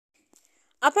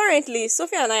Apparently,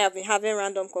 Sophia and I have been having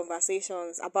random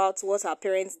conversations about what our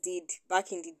parents did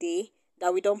back in the day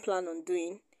that we don't plan on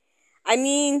doing. I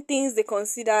mean, things they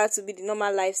consider to be the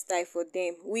normal lifestyle for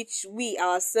them, which we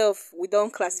ourselves we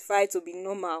don't classify to be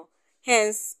normal.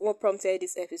 Hence, what prompted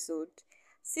this episode.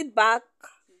 Sit back,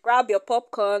 grab your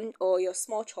popcorn or your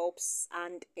small chops,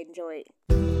 and enjoy.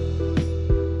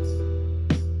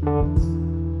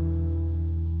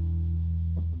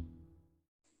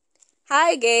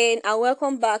 Hi again, and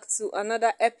welcome back to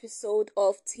another episode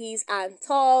of Teas and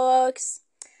Talks.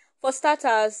 For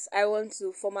starters, I want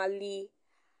to formally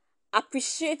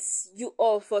appreciate you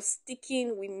all for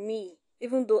sticking with me,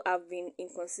 even though I've been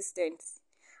inconsistent.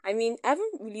 I mean, I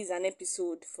haven't released an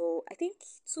episode for I think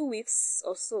 2 weeks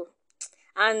or so.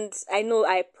 And I know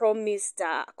I promised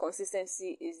that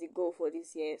consistency is the goal for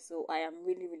this year, so I am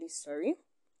really, really sorry.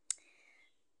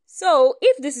 So,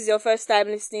 if this is your first time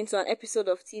listening to an episode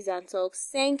of Teas and Talks,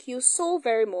 thank you so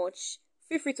very much.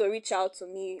 Feel free to reach out to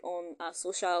me on our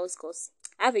socials because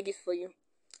I have a gift for you.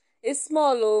 It's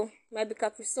small, oh, might be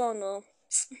Capri Sun, oh,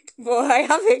 but I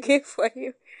have a gift for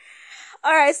you.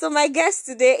 Alright, so my guest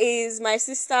today is my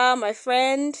sister, my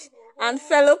friend, and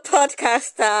fellow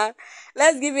podcaster.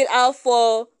 Let's give it out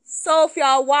for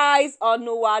Sophia Wise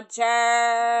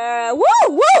Onuwaje. Woo,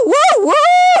 woo, woo, woo!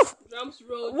 Drums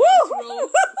roll, Woo! drums roll.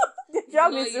 The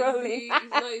drum is rolling. It's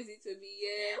not easy to be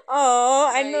here. Oh,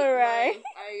 I know, right?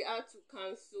 I had to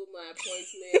cancel my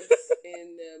appointment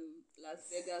in Las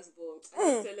Vegas, but I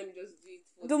tell them just do it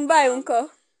for Dubai, uncle.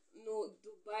 No,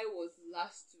 Dubai was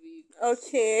last week.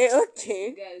 Okay.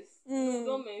 You guys, no,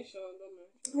 don't mention.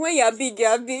 When you're big,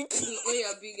 you're big. When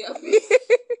you're big, you're big.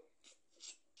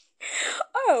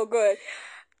 Oh, God.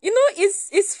 You know,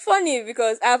 it's funny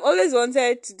because I've always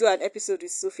wanted to do an episode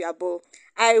with Sophia, but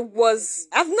I've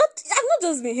not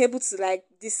just been able to like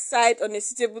decide on a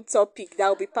suitable topic that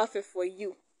will be perfect for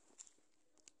you.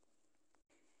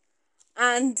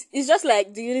 And it's just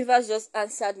like the universe just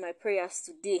answered my prayers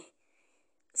today.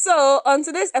 So, on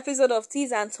today's episode of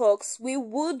Teas and Talks, we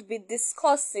would be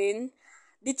discussing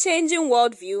the changing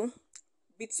worldview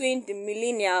between the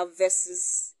Millennial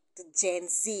versus the Gen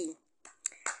Z.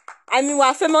 I mean,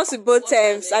 we're famous with both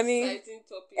terms. I mean,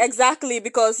 exactly,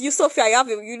 because you, Sophia,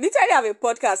 you literally have a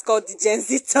podcast called the Gen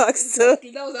Z Talks. So That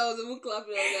was I was even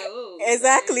clapping. I was like, oh.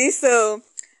 exactly. Okay. So,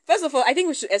 first of all, I think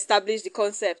we should establish the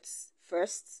concepts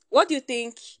first. What do you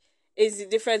think is the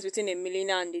difference between a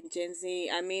millennial and a Gen Z?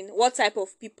 I mean, what type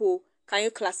of people can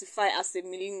you classify as a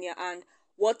millennial, and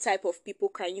what type of people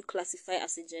can you classify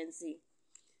as a Gen Z?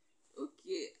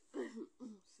 Okay.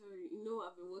 Sorry,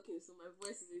 I've been working, so my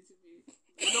voice is a little bit.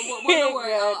 But don't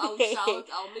worry, I'll shout.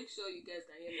 I'll make sure you guys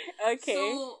can hear me. Okay.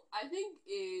 So I think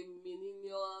a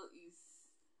millennial is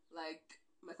like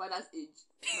my father's age,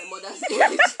 my mother's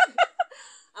age.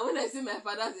 And when I say my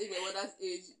father's age, my mother's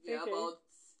age, they're about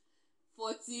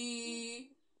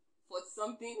 40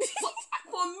 something.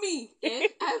 For me, I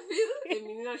feel a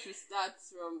millennial should start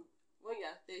from when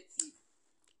you're 30.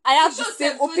 I have the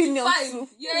same 25. opinion too.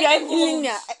 You're a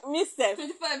millennial. Mister.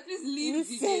 25, please leave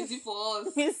the Gen Z for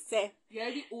us. Mister. You're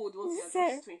already old once you're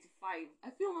just 25. I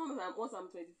feel once I'm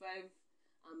 25,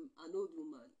 I'm an old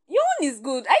woman. Your own is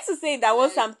good. I used to say that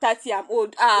once I'm 30, I'm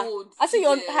old. Old. I say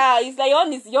it's like your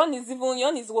own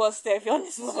is worse, Steph. Your own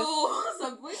is worse. So once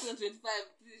I'm going to 25,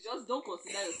 please just don't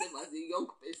consider yourself as a young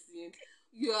person.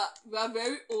 You are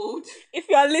very old. If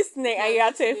you are listening and you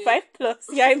are 25 plus,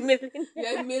 you are a millennial.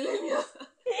 You're a millennial.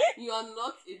 You are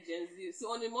not a Gen Z.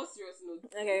 So on a more serious note,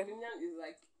 okay. A millennial is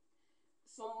like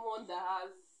someone that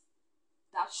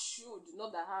is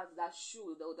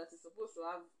supposed to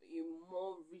have a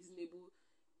more reasonable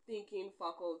thinking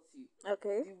faculty.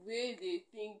 Okay. The way they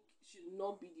think should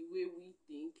not be the way we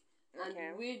think. And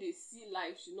the way they see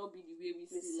life should not be the way we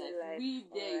see life. We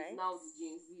is now the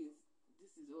Gen Z.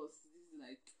 This is us. This is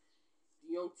like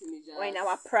the young teenagers. We're in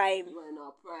our prime.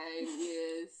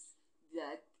 Yes.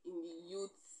 They're in the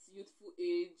youthful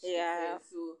age. Yeah.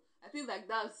 So I think like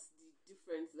that's the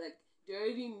difference. Like they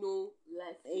already know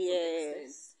life to some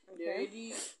extent. Okay. They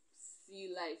already see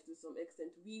life to some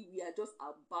extent. We are just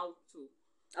about to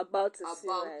see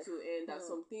life. and there's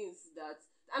some things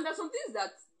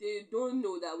that they don't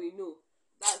know that we know.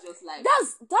 That's just like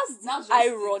that's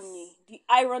irony. The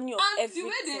irony of and everything. The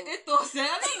way they hate us,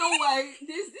 I don't know why.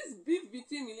 There's this beef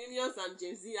between millennials and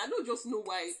Gen Z. I don't just know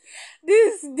why.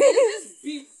 This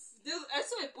beef. I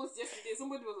saw a post yesterday.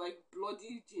 Somebody was like,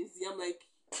 "Bloody Gen Z." I'm like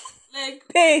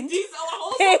pain. This our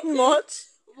whole pain much.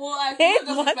 Well, I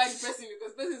cannot justify the person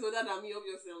because the person is older than me.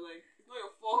 Obviously, I'm like, it's not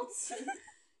your fault.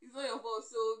 It's it's not your fault.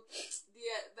 So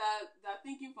the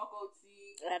thinking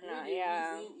faculty,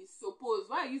 reason is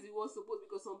supposed. Why I use the word supposed?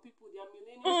 Because some people, they are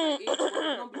millennials by age, but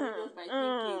they don't be millennials by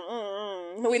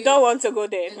thinking. We don't want to go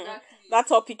there. Exactly. That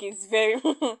topic is very.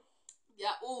 They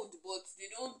are old, but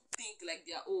they don't think like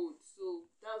they are old. So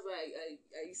that's why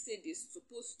I say they're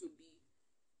supposed to be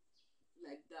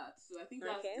like that. So I think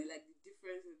that's the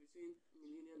difference between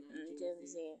millennial and Gen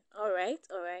Z. All right.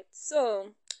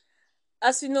 So,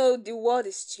 as you know, the world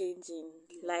is changing.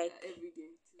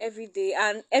 Every day,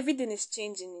 and everything is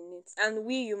changing in it. And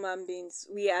we human beings,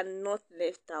 we are not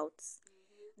left out.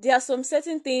 There are some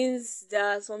certain things,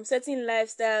 there are some certain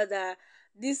lifestyle that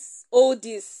these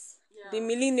oldies, the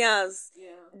millennials,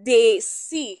 they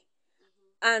see,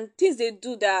 and things they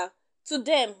do that to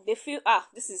them they feel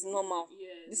this is normal,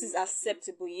 this is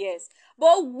acceptable, yes.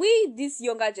 But we, this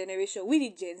younger generation, we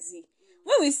the Gen Z,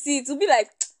 when we see it, we'll be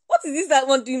like, what is this that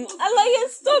one doing? I'm like,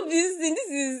 yes, stop this thing.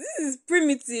 This is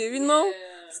primitive,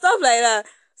 stuff like that.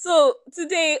 So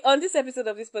today on this episode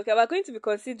of this podcast, we're going to be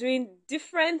considering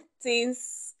different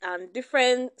things and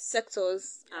different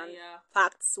sectors and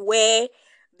facts where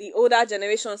the older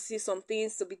generation see some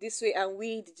things to be this way, and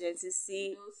we, the Gen Z,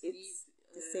 see it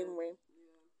the same way.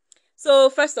 So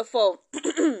first of all,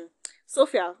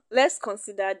 Sophia, let's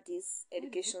consider this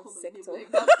education sector.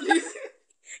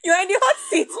 You're in the hot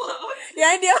seat.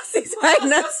 You're in the hot seat right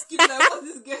now. Just skip that.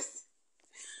 What's this guest?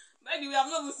 By the way, I've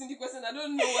not listened to the question. I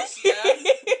don't know what she asked.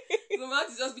 So my heart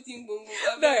is just beating boom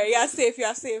boom. No, you're safe.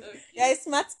 Okay. You're a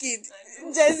smart kid.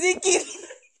 Gen Z kid.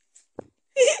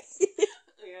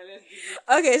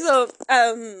 Okay, so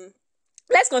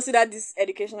let's consider this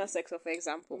educational sector, for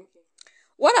example. Okay.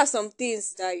 What are some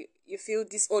things that you feel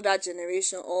this older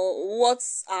generation, or what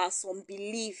are some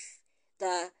beliefs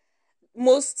that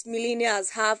most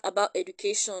millennials have about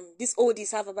education, these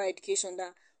oldies have about education,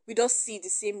 that we don't see the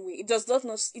same way? It does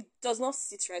not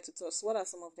sit right with us. What are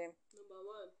some of them? Number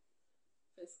one,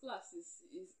 first class is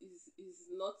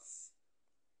not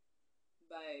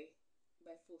by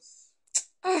force.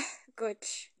 Good.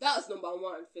 That's number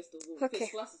one, first of all. Okay.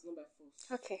 First class is not by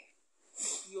force. Okay.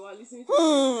 You are listening to this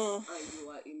and you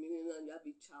are a millennial and you have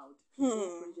a child.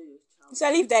 Don't pressure your child. Shall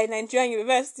I leave that in Nigerian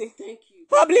university? Thank you.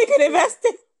 Public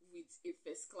university. With a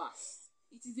first class.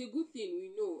 It is a good thing,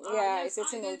 we know. It's a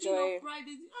thing of joy. My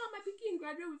pikin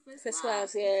graduate with first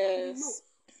class, yes.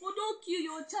 But don't kill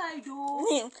your child,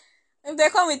 though. If they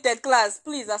come with third class,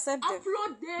 please accept them.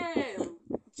 Applaud them.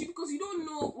 Because you don't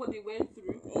know what they went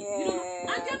through. Yeah. You don't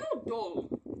know, and they're not dull.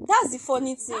 That's the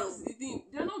funny thing. That's the thing.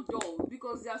 They're not dull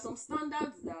because there are some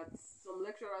standards that some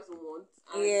lecturers want.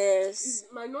 And yes.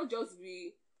 It might not just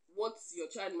be what your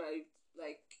child might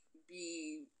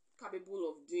be capable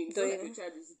of doing. It's not like your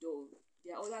child is dull.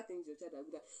 There are other things your child are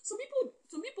good at. Some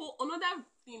people, another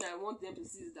thing I want them to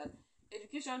see is that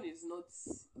education is not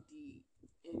the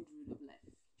end rule of life.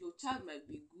 Your child might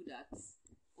be good at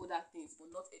other things,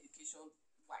 but not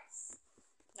education-wise.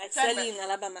 Like selling in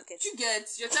Alabama market. You get,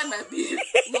 your child might be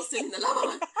not selling in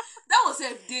Alabama market. That was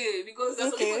a day, because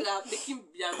there's some people that are making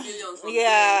their millions from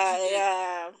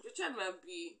there. Your child might not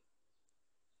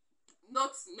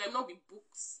be book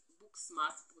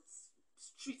smart, but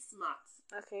street smart.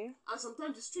 Okay. And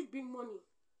sometimes the street bring money.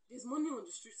 There's money on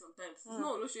the street sometimes. It's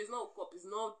not Olosho, it's not cop, it's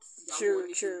not true.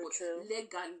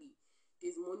 Legally,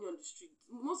 there's money on the street.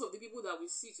 Most of the people that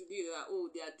we see today are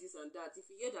they are this and that.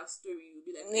 If you hear that story, you'll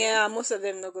be like, most of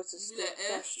them not go to school. You'll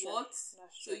be like, what?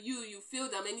 So you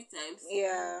failed that many times.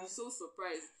 Yeah. You'll be so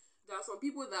surprised. There are some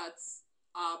people that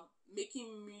are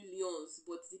making millions,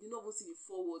 but they did not even see the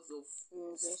forwards of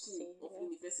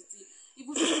university.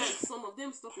 Even sometimes some of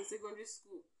them stop in secondary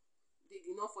school. They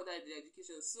did not further their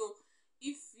education. So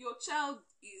if your child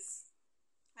is,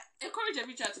 encourage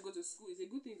every child to go to school. It's a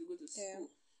good thing to go to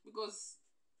school, because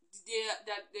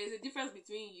there's a difference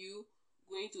between you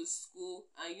going to school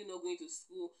and you not going to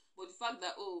school. But the fact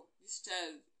that this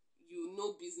child, you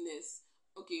know business.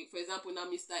 Okay, for example, now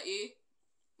Mr. A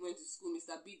went to school,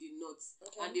 Mr. B did not,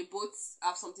 and they both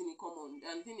have something in common.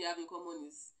 And the thing they have in common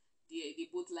is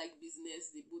they both like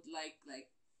business. They both like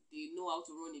they know how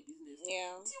to run a business.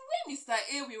 Yeah. The way Mr.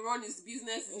 A will run his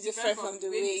business is different from the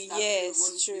way Mr. B will run his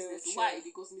business. True. Why?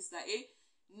 Because Mr. A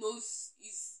knows,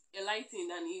 is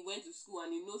enlightened, and he went to school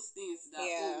and he knows things that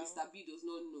Mr. B does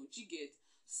not know. You get?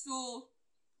 So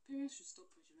parents should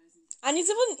stop pressurizing. And it's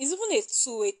even a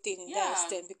two-way thing in that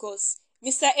extent, because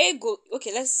Mr. A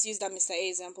let's use that Mr. A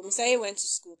example. Mr. A went to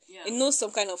school. Yeah. He knows some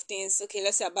kind of things,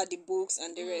 let's say about the books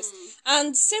and the rest.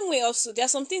 And same way also, there are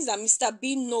some things that Mr.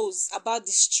 B knows about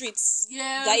the streets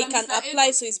that he can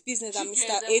apply to his business that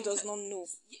Mr. A does not know.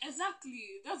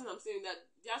 Exactly. That's what I'm saying, that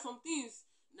there are some things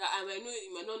that I might know,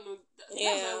 you might not know. That's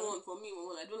my one. For me,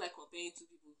 I don't like comparing two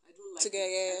people. I don't like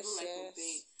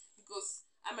comparing because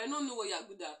I might not know what you're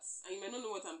good at, and you might not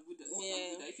know what I'm good at.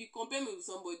 If you compare me with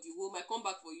somebody who might come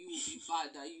back for you will be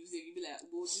bad, and you'll be like,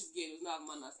 "Oh, this girl does not have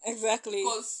manners." Exactly.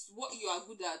 Because what you are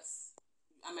good at,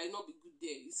 I might not be good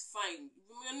there. It's fine.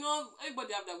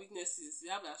 Everybody have their weaknesses. They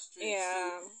have their strengths.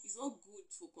 Yeah. So it's not good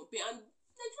to compare. And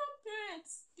Nigerian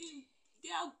parents,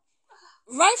 they are.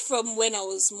 Right from when I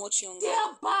was much younger, they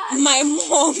are bad. My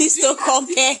mom used to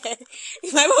compare.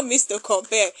 My mom used to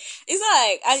compare. It's not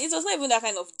like, and it was not even that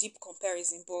kind of deep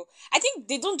comparison, but I think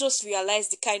they don't just realize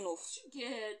the kind of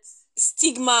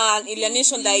stigma and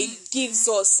alienation that it gives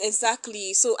us.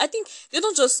 Exactly. So I think they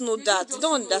don't just know that. They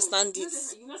don't understand it.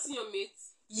 You not see your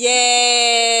mates?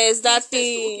 Yes, that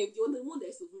thing. Okay, the one that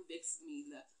used to vex me,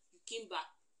 like, you came back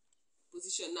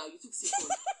position now, you took second.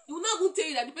 He will not even tell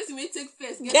you that the person may take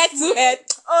first. Get to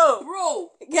it. Oh,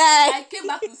 bro. Yeah. I came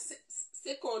back to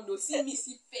second. No, see me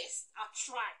see first. I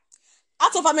try.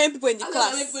 Out of how many people in the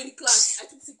class? I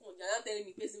took second. You're not telling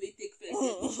me the person may take first.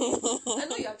 I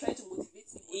know you are trying to motivate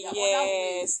me.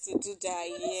 Yes, to do that.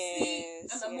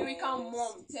 Yes. An American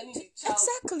mom telling the child.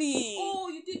 Exactly. Oh,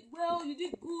 you did well. You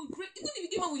did good. Great. Even if you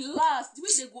came out with last, the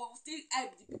way they go, still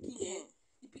hype the beginning.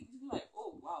 Like,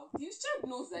 oh wow, this child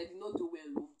knows that I did not do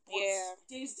well. But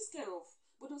there is this kind of,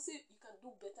 but they'll say you can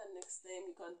do better next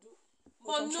time. You can do,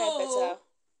 but no,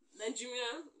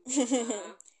 Nigeria.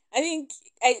 I think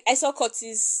I saw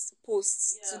Curtis'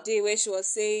 post today where she was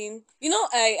saying, you know,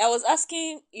 I was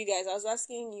asking you guys, I was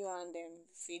asking you and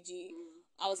Fiji,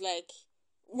 I was like,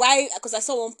 why? Because I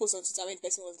saw one post on Twitter when the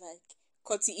person was like,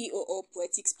 Curtis EOO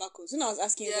poetic sparkles. When I was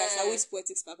asking you guys, how is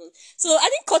poetic sparkles? So I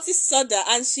think Curtis saw that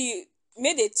and she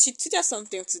tweeted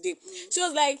something today. She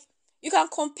was like, you can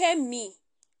compare me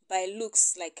by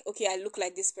looks, like, okay, I look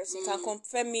like this person. You can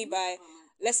compare me by,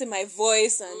 let's say, my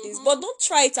voice and this, but don't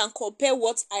try it and compare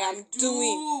what I am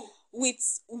doing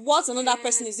with what another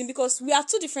person is doing, because we are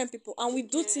two different people and we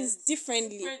do things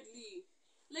differently.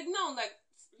 Like now, like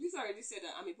Leesah already said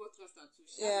that I'm a podcaster too.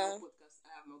 She has no podcast.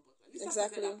 I have no podcast. Leesah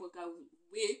started that podcast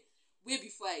way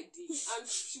before I did, and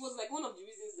she was like one of the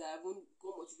reasons that I haven't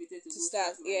got motivated to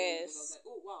start. Yes, I was like,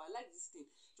 oh wow, I like this thing.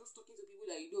 Just talking to people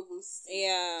that you don't even see.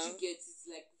 Yeah, she gets it's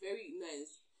like very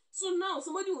nice. So now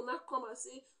somebody will not come and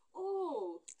say,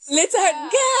 oh, little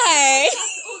guy.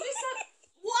 Oh, Leesah,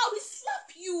 wow, we slap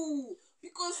you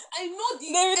because I know the.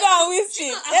 They don't always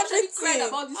see everything. Cried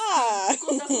about this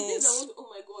thing because there's some things I want to. Oh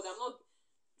my god, I'm not.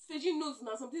 Staging notes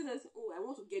now. Some things I say, oh, I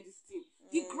want to get this thing.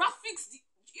 The graphics,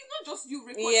 it's not just you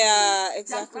recording. Yeah,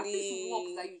 exactly. There's graphics work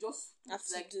that you just have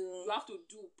to do. You have to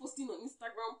do. Posting on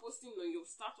Instagram, posting on your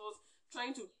status,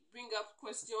 trying to bring up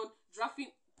question,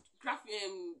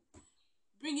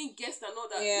 bringing guests and all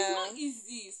that. It's not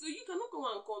easy. So you cannot go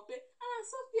and compare.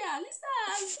 Sophia, Leesah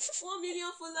has 1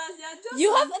 million followers.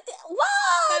 You have what?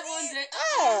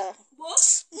 500. What?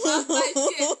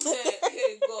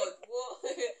 Hey God. What?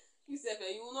 You said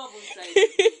you will not even try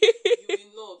it.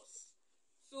 You will not.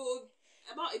 So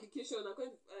about education, I'm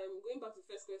going back to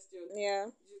the first question. Yeah.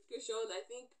 Education, I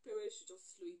think parents should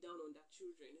just slow it down on their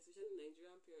children, especially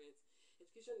Nigerian parents.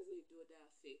 Education is not a do or die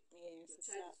affair. Yes, your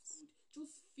child is good.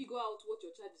 Just figure out what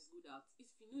your child is good at. If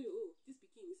you know, this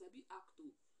became is a bit acto.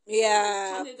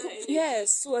 Yeah.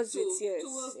 Yes, towards it. Yes.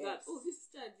 Towards that. Oh, this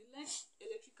child, you like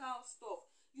electrical stuff.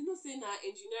 You know, saying that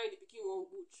engineering, they became one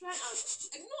good. Try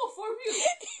and no, for real.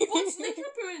 But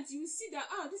Nigerian parents, you see that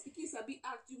this became a bit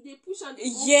active. They push and they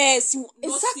go. Yes,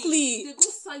 exactly. They go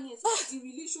science. The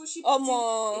relationship between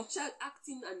a child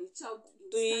acting and a child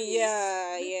doing.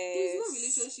 Yeah, yes. There's no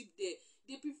relationship there.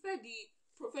 They prefer the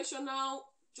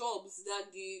professional jobs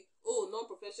than the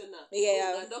non-professional.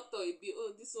 Yeah. The doctor will be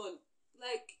this one.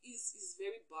 Like is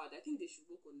very bad. I think they should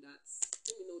work on that.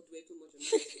 Let me not dwell too much on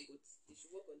that, but they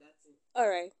should work on that thing. All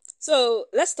right. So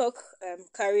let's talk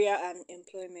career and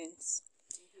employment.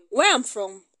 Where I'm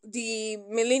from, the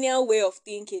millennial way of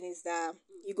thinking is that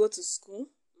you go to school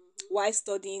while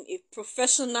studying a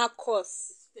professional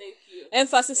course. Thank you.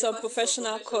 Emphasis on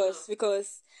professional course,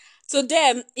 because to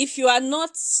them, if you are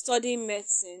not studying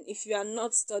medicine, if you are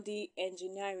not studying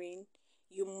engineering,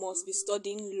 you must be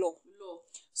studying law.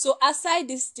 So aside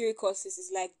these 3 courses,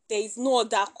 it's like there is no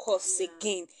other course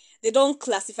again. They don't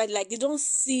classify, like they don't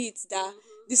see it that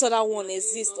this other one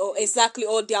exists or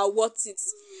they are worth it.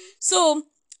 So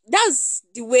that's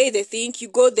the way they think. You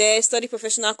go there, study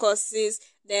professional courses,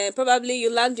 then probably you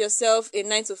land yourself a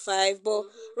 9 to 5. But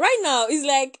right now, it's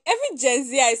like every Gen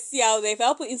Z I see out there, if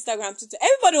I put Instagram, Twitter,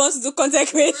 everybody wants to do content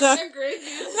creation.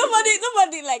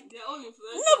 Nobody like, they're all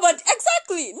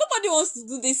influencers. Nobody wants to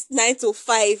do this 9 to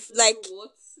 5. Like,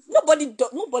 what?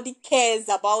 Nobody cares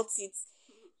about it.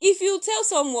 If you tell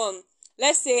someone,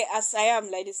 let's say as I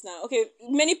am like this now, okay,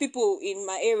 many people in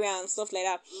my area and stuff like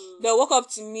that, they'll walk up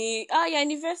to me, yeah,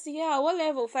 university, yeah, what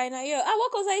level, final year,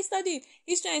 what course are you studying?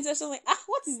 History and international,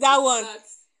 what is that one?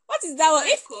 What is that one?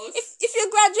 If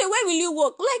you graduate, where will you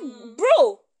work? Like,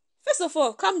 bro, first of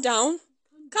all, calm down,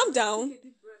 because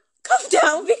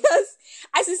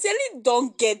I sincerely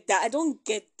don't get that. I don't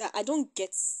get that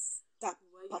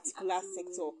particular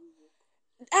sector,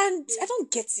 and I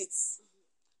don't get it.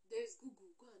 There's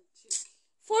Google, go and check.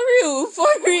 For real.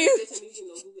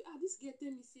 This girl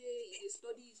tell me say they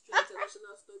study history and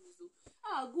international studies.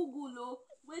 Google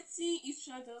wetin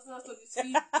history and international studies fit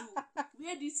do.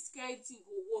 Where this kind thing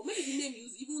go work? Maybe the name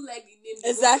you even like the name.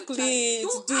 Exactly.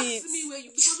 Don't do ask it. me where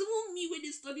you, because even me when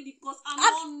they study the course, I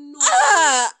don't know.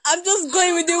 I'm just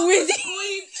going with the wind.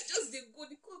 I just they go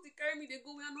the course they carry me. They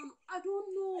go. I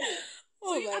don't know.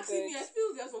 Oh so you my asking God. me, I feel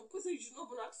there's some questions you should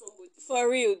not even ask somebody. For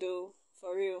real though.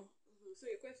 For real. So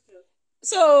your question.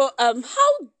 So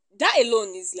how that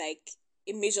alone is like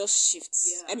a major shift.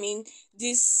 Yeah. I mean,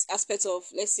 this aspect of,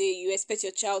 let's say you expect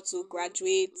your child to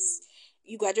graduate,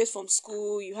 you graduate from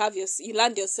school, you land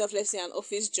yourself, let's say, an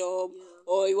office job,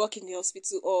 or you work in the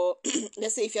hospital, or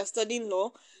let's say if you're studying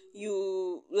law,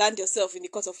 you land yourself in the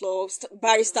court of law,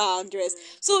 barrister and the rest.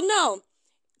 So now,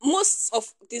 most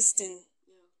of this thing,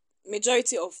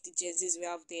 majority of the Gen Zs we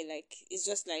have there, like, it's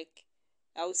just like,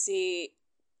 I would say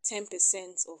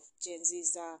 10% of Gen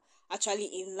Zs are actually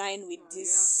in line with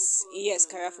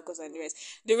career focus and the rest.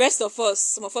 The rest of us,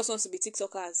 some of us want to be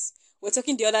TikTokers. We're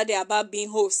talking the other day about being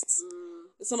hosts.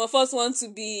 Some of us want to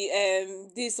be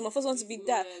this, some of us want to be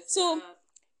that. So,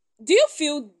 do you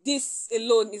feel this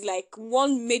alone is like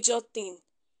one major thing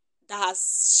that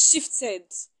has shifted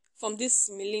from this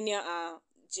millennial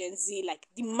Gen Z, like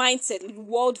the mindset, the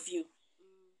worldview?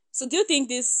 So do you think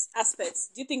this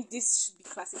should be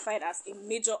classified as a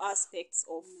major aspect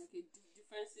of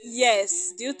differences?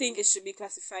 Yes. Do you think it should be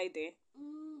classified there?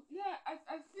 Yeah,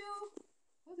 I feel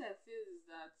what I feel is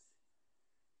that,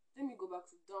 let me go back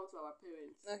down to our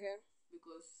parents. Okay.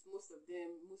 Because most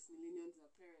millennials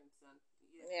are parents, and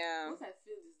what I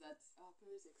feel is that our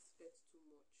parents expect too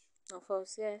much. Of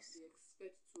course, yes. They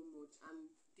expect too much,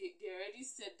 and they already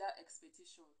set that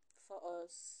expectation for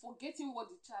us, forgetting what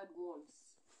the child wants.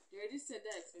 They already set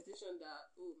that expectation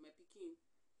that, my pikin,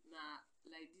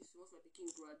 like this, once my pikin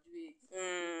graduate,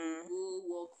 go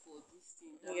work for this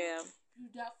thing.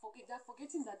 They're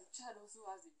forgetting that the child also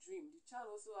has a dream. The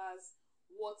child also has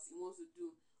what he wants to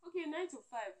do. Okay, 9 to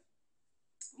 5.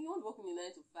 You want to work in the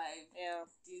 9 to 5. Yeah.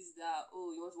 This, that,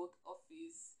 you want to work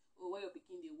office. Where your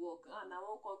pikin they work. Now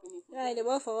one company. They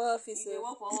work for office. They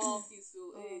work for office.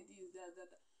 This,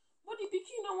 that. But the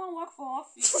pikin don't want to work for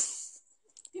office.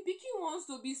 The pikin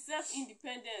wants to be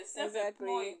self-independent,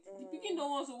 self-employed. Exactly. The pikin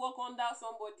don't want to work under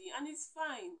somebody, and it's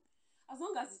fine. As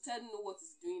long as the child knows what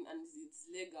he's doing and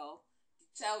it's legal, the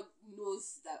child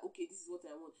knows that, okay, this is what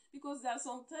I want. Because there are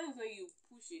some times when you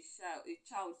push a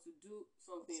child to do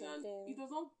something and it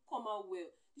does not come out well.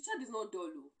 The child is not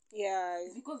dull. Yeah.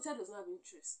 It's because the child does not have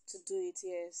interest to do it,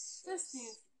 yes. First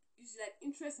thing is like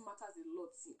interest matters a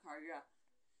lot in career.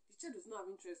 The child does not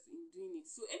have interest in doing it.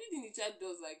 So anything the child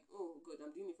does, like, oh God,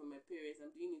 I'm doing it for my parents,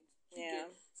 I'm doing it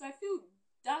together. So I feel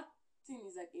that thing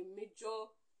is like a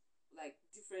major like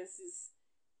differences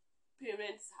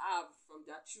parents have from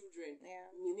their children.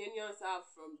 Millennials have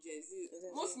from Gen Z.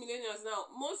 Most millennials now,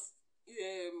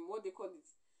 what they call it,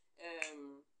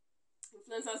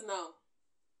 influencers now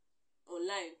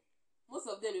online, most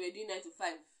of them were doing 9 to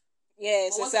 5.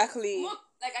 Yes, exactly.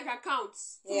 Like I can count.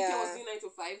 Sophia was doing 9 to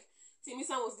 5.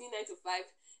 Timisa was doing 9 to 5.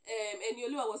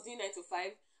 Eniolua was doing 9 to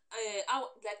 5.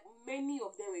 Like many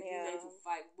of them were doing 9 to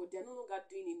 5, but they're no longer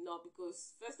doing it now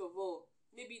because, first of all,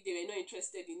 maybe they were not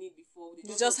interested in it before.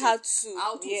 They just had to.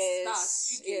 How to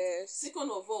start. Yes.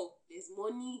 Second of all, there's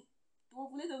money.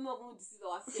 Let us not even deceive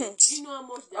ourselves. Do you know how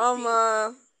much they're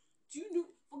paying? Do you know?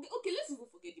 Okay, let's even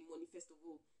forget the money first of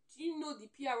all. Do you know the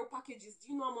PRO packages?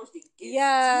 Do you know how much they get?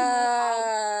 Yeah. Do you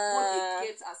know what they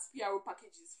get as PRO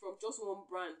packages from just one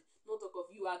brand? Not talk of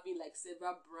you having like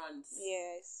several brands.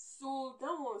 Yes. So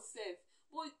that one safe.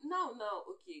 But now,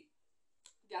 okay,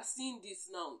 they are seeing this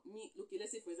now. Okay,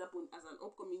 let's say for example, as an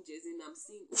upcoming Gen Z, I'm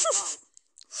seeing, wow,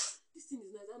 this thing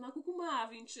is nice. And I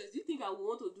have interest. Do you think I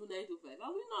will want to do 9 to 5? I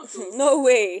will not. No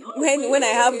way. When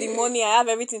I have the money, I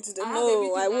have everything to do.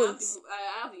 I won't.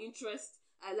 I have the interest.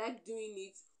 I like doing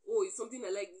it. It's something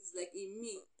I like. It's like in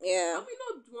me. Yeah. I may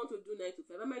not want to do 9 to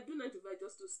 5. I might do 9 to 5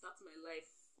 just to start my life.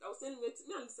 I was telling me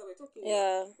and Leesah were talking.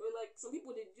 Yeah. Where like some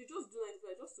people they just do 9 to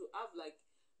 5 just to have like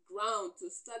ground to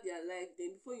start their life.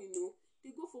 Then before you know,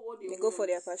 they go for what they go want. for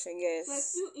their passion, yes. So I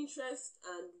feel interest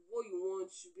and what you want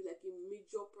should be like a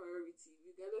major priority,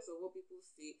 regardless of what people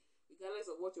say, regardless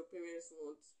of what your parents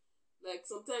want. Like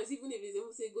sometimes, even if they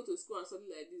even say go to school and something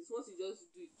like this, once you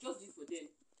just do it for them.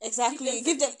 Exactly.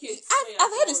 Give them.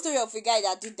 I've heard the story of a guy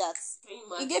that did that.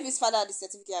 He gave his father the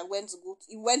certificate and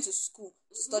he went to school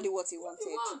to study what he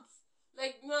wanted.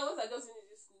 Like now, once I just finished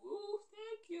this school, oh,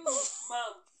 thank you,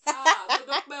 ma'am.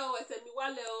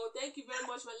 Thank you very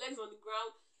much. My legs on the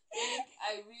ground.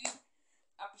 I really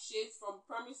appreciate from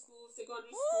primary school, secondary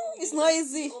school. It's not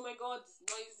easy. Oh my God, it's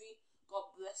not easy.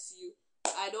 God bless you.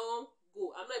 I don't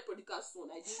go. I'm not a prodigal son.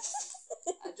 I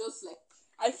just like.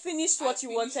 I finished what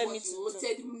you wanted me to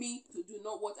do,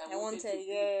 not what I wanted to do.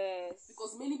 Yes.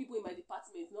 Because many people in my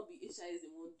department, not be HIS, they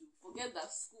won't do. Forget that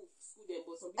school them,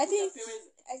 but some people,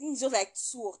 parents. I think it's just like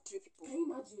 2 or 3 people. Can you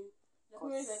imagine?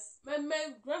 My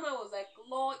grandma was like,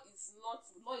 law is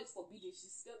forbidden. She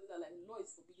said that like law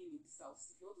is forbidden in this house.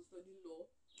 If you want to study law,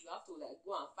 you have to like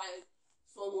go and find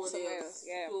someone else.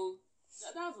 Yeah. So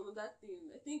that's another thing.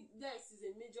 I think this is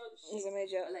a major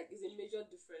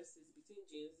differences between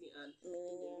Gen Z and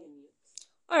Millennial.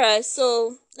 Alright,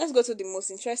 so let's go to the most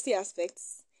interesting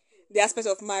aspects. The aspect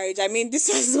of marriage. I mean, this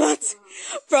was what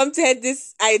prompted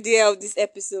this idea of this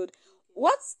episode.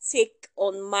 What take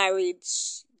on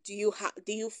marriage do you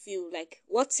feel like?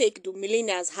 What take do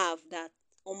millennials have that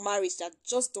on marriage that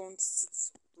just don't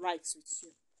sit right with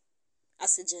you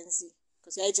as a Gen Z?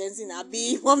 Because you're a Gen Z now,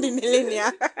 won't be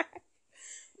millennial.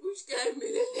 Which kind of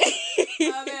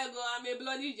millennial? I'm a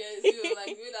bloody Gen Z, like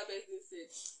the way that person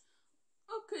said.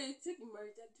 Okay, take in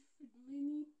marriage. There are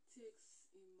many takes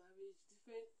in marriage,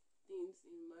 different things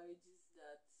in marriages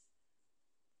that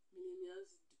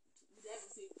millennials do. They have to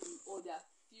say in order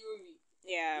theory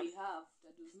they have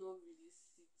that does not really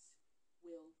sit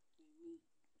well with me.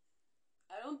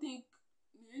 I don't think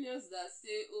millennials that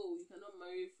say, oh, you cannot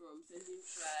marry from certain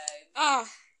tribe.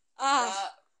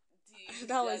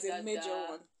 That was a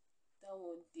major one. That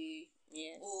one day.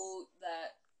 Yes. Oh,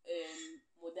 that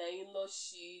mother-in-law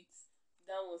shit.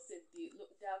 That one said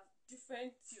look, there are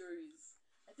different theories.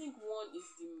 I think one is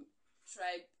the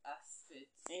tribe aspect.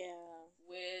 Yeah.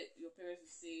 Where your parents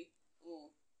will say,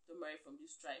 oh, don't marry from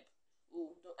this tribe.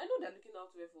 Oh, I know they're looking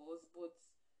out for us, but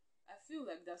I feel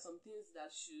like there's some things that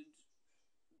should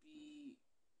be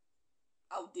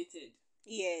outdated.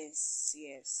 Yes.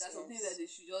 There's some things that they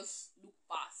should just look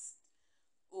past.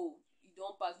 Oh, you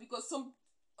don't pass. Because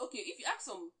if you ask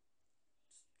some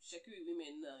Shekiri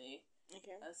women now, and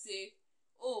say,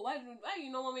 oh, why you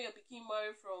not want your pikin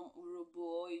marry from Urobo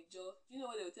or Ijo? Do you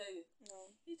know what they will tell you? No.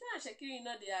 Ijo and Shekiri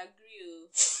they agree.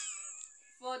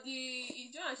 For the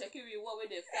Ijo and Shekiri war where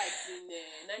they fight in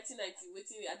 1990,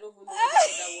 waiting, I don't even know what they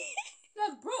fought that war.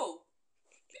 Like, bro,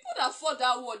 people that fought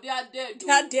that war, they are dead. They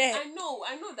are dead. I know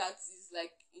that is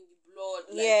like in the blood.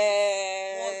 Like,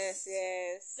 yes.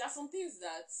 There are some things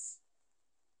that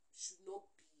should not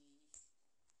be.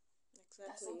 Exactly. There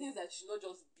are some things that should not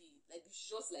just be. Like, you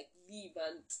should just like leave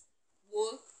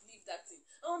leave that thing.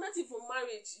 And another thing for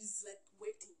marriage is like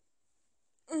wedding.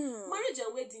 Marriage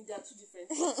and wedding, they are 2 different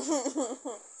things.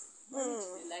 Marriage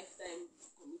is a lifetime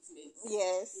commitment.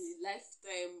 Yes. A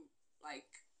lifetime like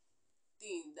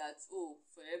thing that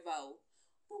forever.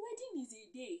 But wedding is a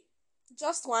day.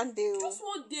 Just one day. Just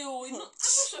one day. I'm not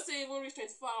sure say even reach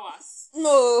 24 hours.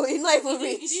 No, it's not even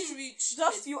reach. It didn't reach.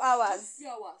 Just few hours.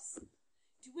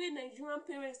 The way Nigerian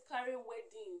parents carry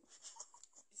wedding is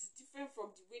different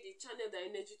from the way they channel their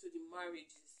energy to the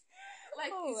marriages.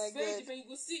 Like, it's very different. You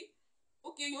go see,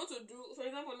 okay, you want to do, for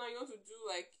example, now you want to do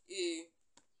like a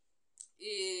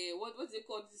what they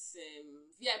call this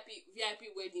VIP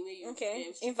wedding where you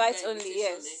invite only,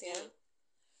 yes.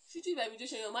 Shooting by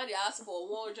invitation, your man they ask for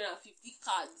 150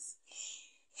 cards.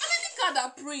 How many cards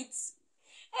are print?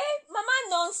 Hey, Mama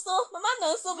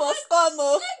non-so must come.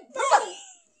 Like, bro.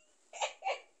 I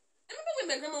remember when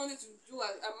my grandma wanted to do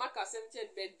a mark her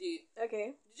 70th birthday. Okay.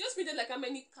 You just printed like how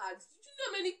many cards? Did you know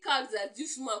how many cards that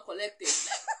this woman collected?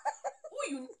 Like,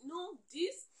 you know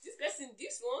this person,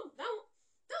 this one, that one.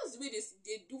 That's the way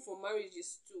they do for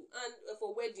marriages too, and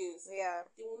for weddings. Yeah.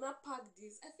 They will not pack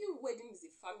this. I feel wedding is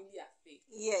a family affair.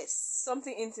 Yes,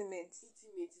 something intimate.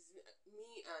 Intimate is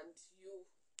me and you.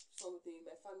 Something,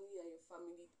 my family and your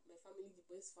family, my family, the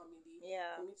boys' family,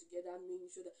 coming together, knowing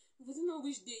each other. It wasn't know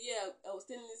which day. I was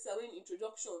telling Leesah when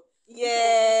introduction.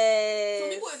 Yes.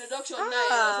 Some people introduction now,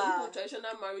 some people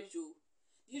traditional marriage. The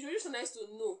introduction nice to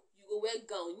know. You go wear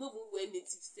gown, you don't even wear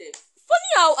native stuff. Funny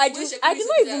how I did not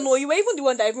even know you were even the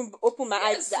one that even opened my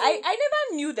eyes. So I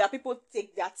never knew that people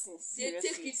take that thing seriously. They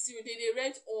take it seriously. They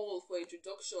rent all for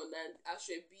introduction and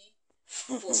Ashwebi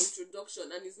for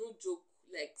introduction, and it's no joke.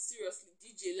 like seriously,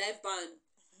 DJ live band.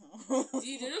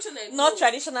 The generation I know, not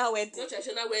traditional wedding. Not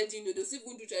traditional wedding. No, they'll still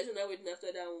go do traditional wedding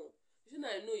after that one. The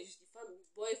generation I know is the family,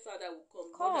 boy father will come,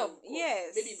 mother will come,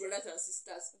 yes. maybe brothers and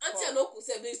sisters. Auntie and uncle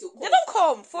say they used to come. They don't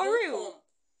come for real.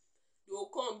 They will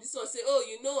come. This one say, oh,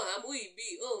 you know I'm who he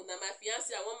be. Oh, now my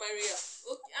fiance, I want marry her.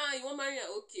 Okay, you want marry her?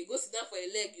 Okay, go sit down for a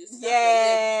leg. You sit down for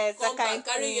a leg. Come back,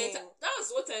 carry your.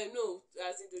 That's what I know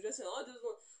as in the dressing. All those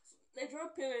ones.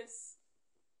 Nigerian parents,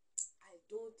 I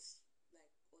don't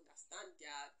like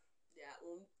understand their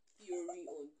own theory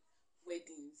on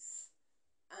weddings,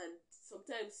 and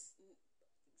sometimes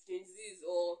Gen Z's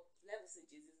or let me say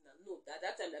Gen Z's now. No, at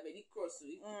that time they're very cross. So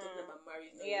if you're talking about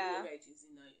marriage, yeah, Gen Z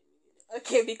now.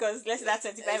 Okay, because let's that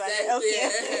 25 exactly.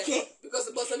 Okay.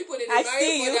 Because but some people they I marry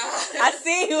see for you. that. I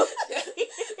see you.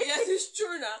 Yes, it's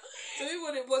true now. Some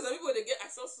people they get.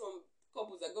 I saw some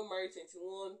couples that got married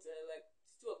 21, like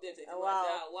two of them 21.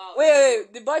 Wow.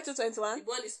 Wait, the boy to 21. The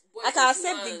boy is boy. I can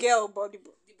accept the girl, but the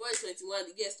boy is 21.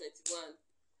 The girl is 21.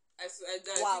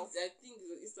 Wow. I think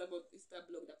it's Insta blog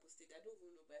that posted. I don't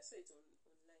even know, but I saw it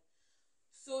online.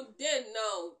 So then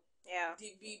now, yeah,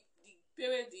 the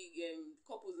parents, the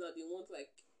couples now, they want like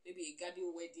maybe a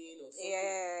garden wedding or something.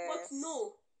 Yes. But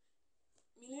no,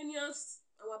 millennials,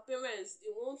 our parents, they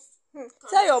want.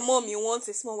 Tell your mom you want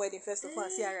a small wedding first of all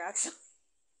and see her reaction.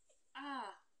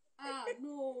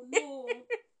 No,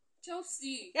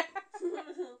 Chelsea.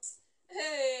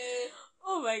 Hey.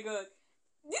 Oh my God,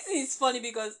 this is funny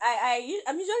because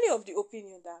I'm usually of the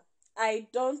opinion that I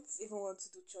don't even want to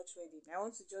do church wedding. I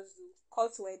want to just do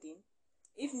court wedding,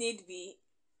 if need be.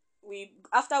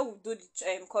 After we do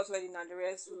the court wedding and the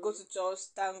rest, we go to church,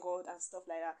 thank God and stuff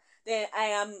like that. Then I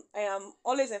am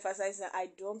always emphasizing that I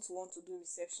don't want to do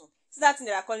reception. See that thing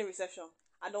that I call it reception?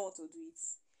 I don't want to do it.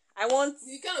 I want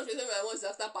the kind of reception I want is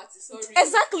after party. Sorry.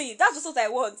 Exactly, that's just what I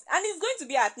want, and it's going to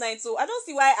be at night, so I don't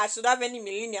see why I should have any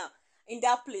millennial in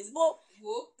that place. But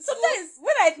sometimes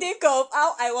when I think of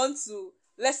how I want to,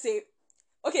 let's say,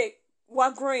 okay,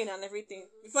 we're growing and everything.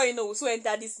 Before you know, we so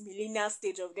enter this millennial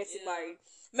stage of getting married.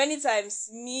 Many times,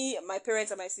 me, my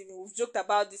parents, and my siblings, we've joked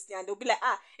about this thing, and they'll be like,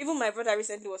 even my brother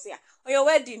recently was saying, on your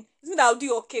wedding, it's me that'll do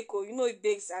your cake, it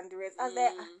bakes and the rest. I was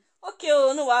like, okay,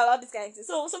 no, all this kind of thing.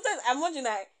 So sometimes I'm wondering,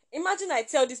 imagine I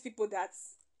tell these people that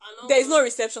there is no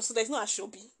reception, so there's no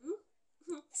ashobi.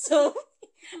 So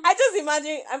I just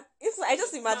imagine,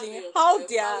 how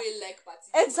they are.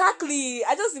 Exactly.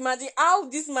 I just imagine how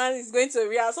this man is going to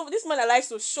react. So this man that likes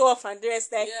to show off and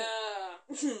dress like.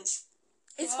 Yeah.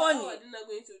 It's funny. How are they not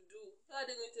going to do? How are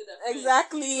they going to do that?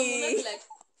 Exactly. So be like,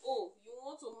 oh, you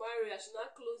want to marry? I should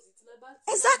not close it.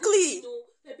 Exactly. I know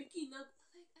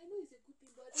it's a good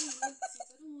thing, but I don't want it.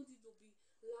 I don't want it to be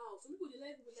loud. Some people they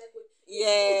like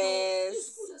yes.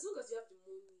 It's good as long as you have the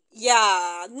money.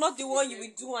 Yeah, not the one you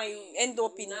will do and you end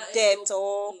up in debt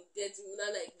or. Like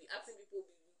asking people.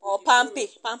 Or pampe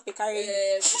carry.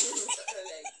 So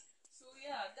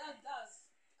yeah, that's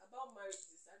about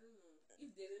marriages. I don't know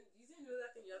if there is any other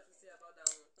thing you have to say about that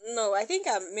one. No, I think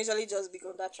I'm majorly just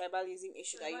because that tribalism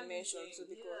issue that you mentioned too.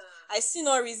 Because I see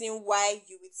no reason why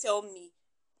you would tell me.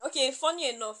 Okay, funny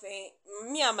enough,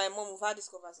 me and my mom we've had this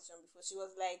conversation before. She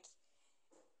was like,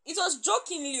 it was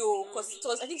jokingly, because it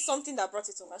was I think something that brought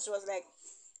it up, and she was like,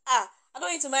 I don't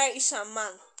want you to marry Ishan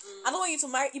man. I don't want you to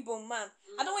marry Igbo man.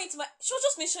 I don't want you to marry. She was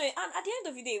just mentioning, and at the end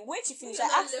of the day, when she finished, I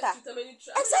asked her.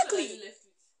 Exactly.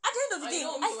 At the end of the day,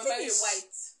 I finished.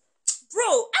 Bro,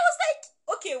 I was like,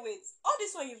 okay, wait. All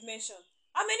this one you've mentioned,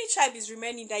 how many tribes is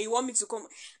remaining that you want me to come?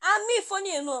 And me,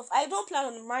 funny enough, I don't plan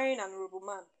on marrying an honorable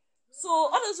man. So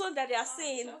all those ones that they are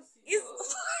saying is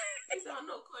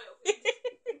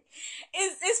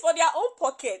it's for their own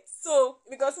pocket. So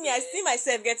because me, I see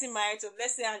myself getting married to,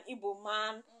 let's say, an Igbo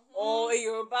man or a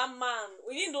Yoruba man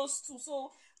within those two.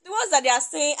 So the ones that they are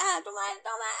saying, don't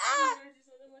mind,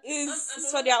 is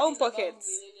for their own pockets.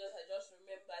 I just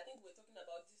remember, I think we're talking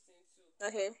about this thing too.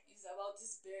 Okay. It's about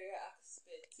this barrier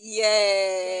aspect.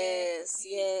 Yes.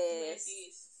 Where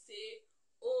they say,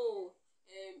 oh,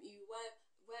 your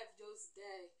wife just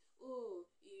died. Oh,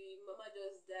 your mama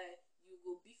just died. You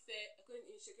go be fair.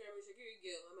 According in Shekiri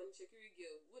girl, I'm a Shekiri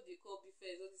girl. What they call be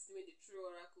fair is all this thing where they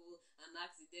throw oracle and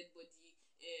ask the dead body,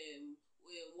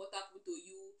 what happened to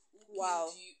you? Who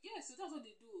killed you? Yeah, so that's what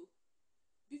they do.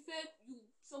 Be fair,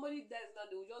 somebody dies now,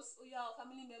 they will just,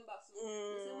 family member. So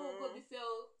they say, go be fair,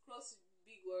 cross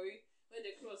big worry. When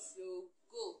they cross, they'll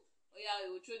go. They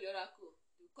will throw the oracle.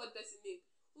 They'll cut person name.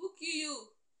 Who kill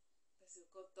you? Person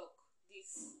will talk.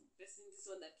 This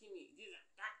one that kill me. This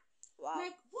and that. Wow.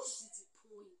 Like, what is the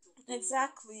point of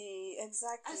Exactly. I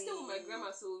stay with my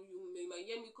grandma, so you may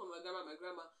hear me call my grandma. My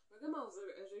grandma has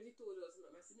already told us,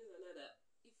 my siblings and I, that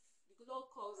God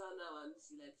calls her now and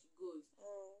she goes.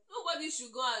 Nobody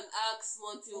should go and ask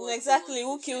Monty exactly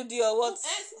who killed you or what.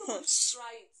 Nobody should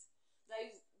try it.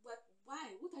 But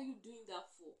why? What are you doing that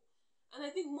for? And I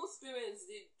think most parents,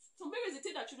 some parents they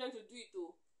take their children to do it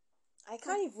though. I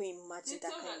can't even imagine that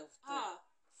kind of thing.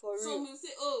 For real. Some will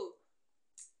say, oh,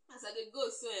 as I go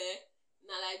so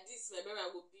now like this my brother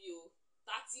will be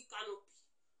 30 canopy.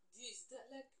 This that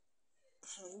like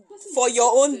for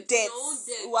your own death.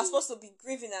 We are supposed to be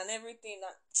grieving and everything.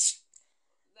 Like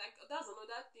that's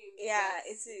another thing. Yeah,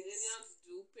 it is. Millennials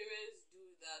do, parents do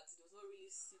that. It does not really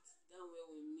sit down well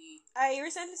with me. I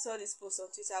recently saw this post on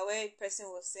Twitter where a person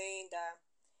was saying that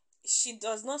she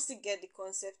does not still get the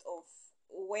concept of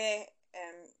where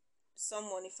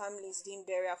someone, a family is doing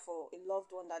burial for a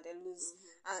loved one that they lose,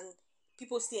 and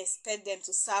people still expect them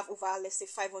to serve over, let's say,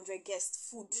 500 guests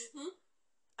food.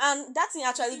 And that thing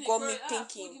actually got me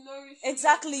thinking.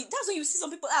 Exactly. That's when you see some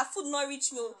people, food not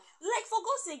reach me. Like, for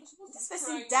God's sake, this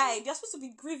person died. You're supposed to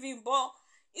be grieving, but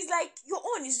it's like your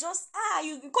own is just,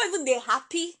 you can't even be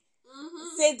happy.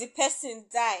 Say the person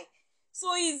died.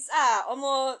 So it's,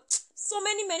 so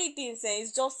many things,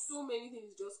 it's just... So many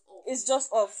things just off. It's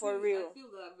just off, for real. I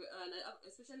feel that, and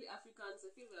especially Africans, I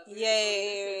feel that...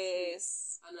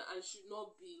 Yes. And should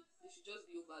not be. They should just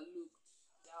be overlooked.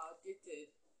 They are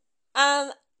outdated.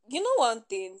 And you know one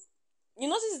thing, you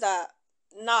notice that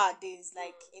nowadays,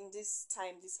 like in this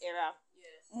time, this era,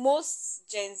 most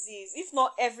Gen Zs, if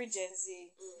not every Gen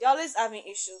Z, they're always having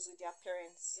issues with their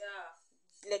parents.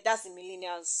 Like that's the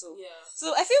millennials.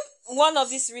 So I feel one of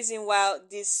these reasons why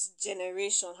this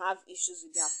generation have issues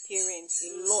with their parents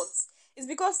a lot is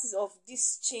because of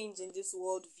this change in this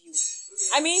worldview.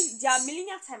 I mean, their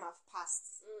millennial time have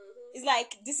passed. It's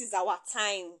like this is our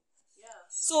time.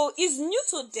 So it's new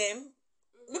to them,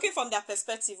 looking from their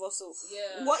perspective also.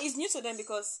 What is new to them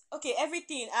because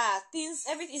everything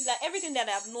is like everything that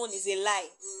I've known is a lie.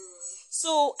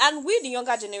 So, and we the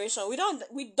younger generation, we don't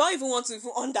even want to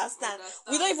even understand.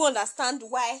 We don't even understand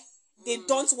why they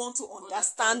don't want to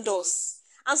understand us.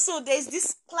 And so there's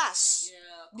this clash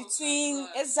between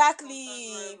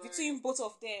both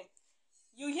of them.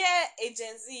 You hear a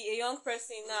Gen Z, a young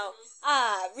person now,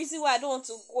 reason why I don't want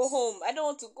to go home. I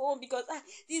don't want to go home because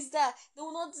this, that, they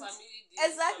will not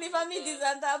family this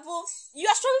and that. But you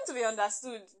are struggling to be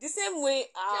understood. The same way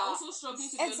they are also struggling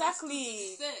to be understood.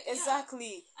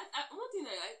 Exactly. One thing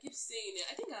I keep saying,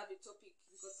 I think I have a topic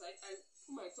because I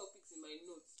put my topics in my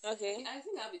notes. Okay. I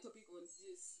think I have a topic on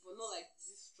this, but not like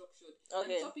this structured. And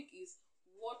the topic is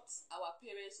what our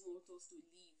parents want us to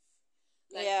live.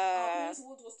 Like, our parents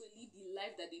want us to live the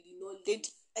life that they did not live.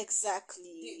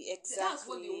 Exactly. That's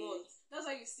what they want. That's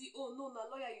why you see, now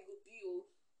lawyer you will be.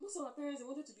 Most of our parents, they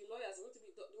wanted to be lawyers, they wanted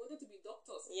to be doctors, they wanted to be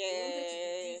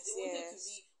this, they wanted to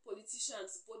be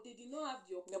politicians, but they did not have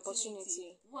the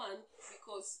opportunity. One,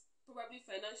 because probably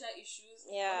financial issues.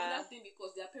 Another thing,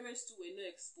 because their parents too were not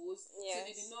exposed. So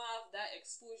they did not have that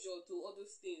exposure to all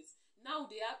those things. Now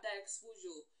they have that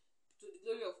exposure to the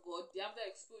glory of God. They have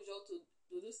that exposure to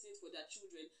those things for their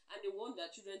children, and they want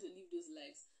their children to live those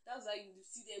lives. That's why you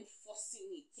see them forcing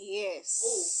it. Yes.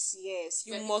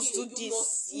 You must do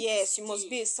this. Yes, you must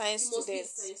be a science student.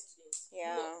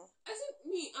 I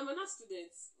think I'm an art student.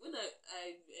 When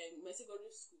I my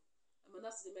secondary school, I'm an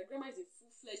art student. My grandma is a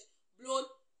full-fledged, blown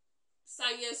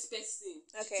science person.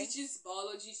 She teaches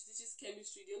biology, she teaches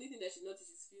chemistry. The only thing that she not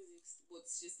teaches is physics, but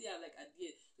she still have like at the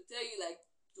end to tell you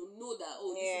to know that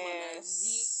this woman is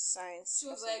really science. She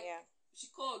was she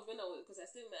called when because I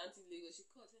stayed with my auntie in Lagos. She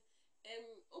called.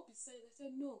 Science. I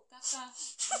said no, Kaka.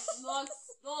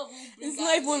 It's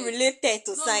not even related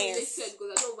to science. Related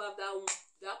because I don't have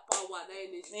that power, that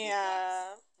energy.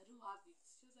 I don't have it.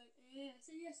 She was like, I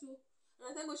said yes, so. And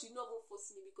I thank God she not going to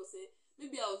force me because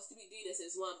maybe I'll still be doing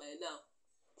SS1 by now.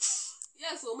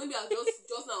 So maybe I'll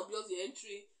just now build the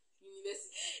entry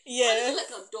university. I feel like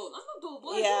I'm done. I'm not done,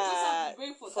 but I don't just have the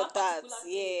brain for that particular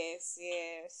thing.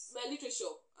 Yes. My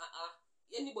literature,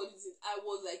 anybody says I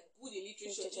was like good in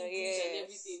literature, English and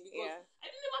everything because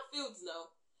I never failed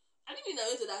now. I didn't mean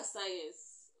I went to that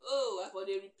science. I for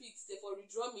they repeat, they for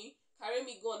redraw me, carry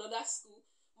me go another school.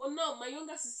 But now my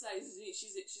younger sister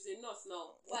she's a nurse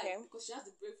now. Why? Because she has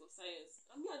the brain for science.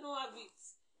 I don't have it.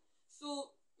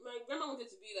 So my grandma wanted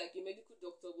to be like a medical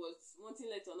doctor, but one thing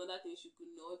led to another thing she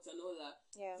could not and all that.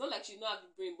 It's not like she don't have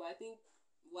the brain, but I think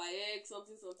WAEC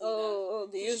something.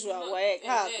 The usual WAEC.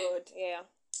 God,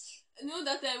 You know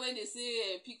that time when they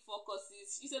say pick 4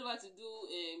 courses, she said what to do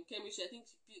chemistry. I think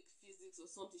she picked physics or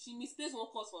something. She misplaced one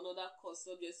course for another course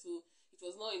subject, so it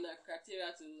was not in her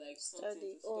criteria to like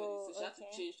something to study. So she had to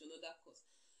change to another course.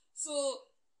 So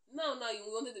Now you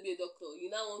wanted to be a doctor. You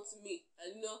now want me,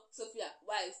 and Sophia,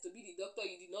 why is to be the doctor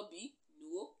you did not be?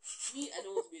 No, me, I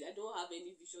don't want to be. I don't have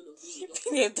any vision of being a doctor.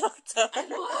 Being a doctor. I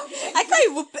don't have.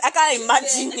 I can't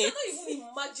imagine it. I cannot even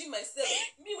imagine myself.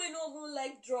 Me, we don't even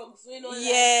like drugs. We don't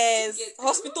like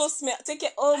hospital smell. Take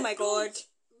it. Oh my God.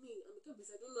 Me, I'm a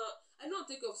therapist. I don't know. I know how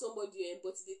to take care of somebody,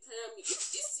 but they tire me.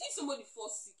 If somebody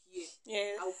falls sick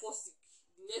here, I'll fall sick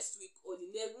the next week or the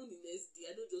next day.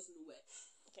 I don't just know why.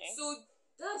 Okay. So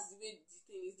that's the way the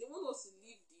thing is. They want us to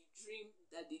live the dream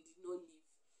that they did not live.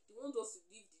 They want us to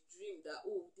live the dream that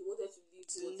they wanted to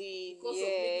live because of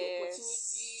maybe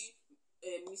opportunity,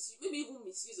 maybe even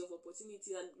misuse of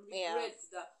opportunity and regret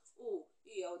that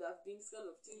I would have been this kind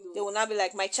of thing. They will not be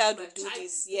like, my child would do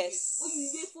this. Yes. But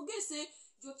they forget say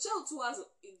your child too has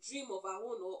a dream of her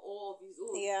own or of his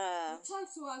own. Yeah. The child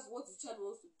too has what the child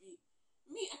wants to be.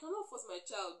 Me, I cannot force my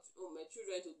child or my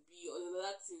children to be on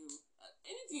another thing.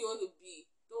 Anything you want to be,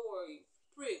 don't worry.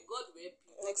 Pray, God will help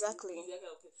you. Exactly. That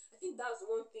kind of thing. I think that's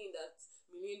one thing that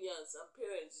millennials and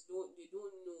parents don't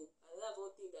know, and that's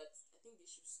one thing that I think they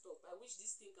should stop. I wish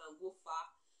this thing can go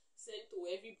far, send to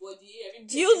everybody.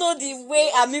 Do you know the way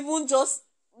I'm even just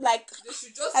like?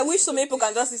 I wish so many people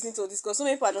can just listen to this because so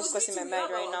many people are just crossing my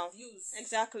mind right now. Views.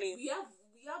 Exactly. We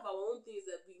have our own things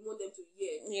that we want them to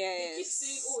hear. Yes. They keep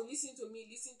saying, listen to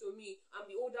me. I'm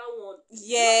the older one.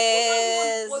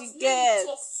 Yes. But let me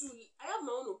talk to. I have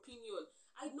my own opinion.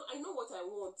 I know what I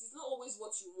want. It's not always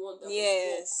what you want that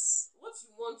yes. What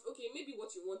you want, okay, maybe what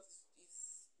you want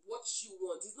is what you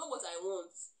want. It's not what I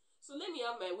want. So let me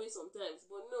have my way sometimes.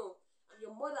 But no, I'm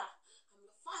your mother. I'm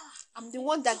your father. I'm the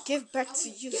one that gave birth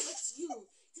to you.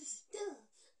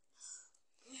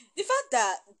 The fact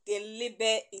that they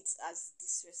label it as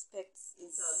disrespect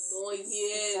is annoying.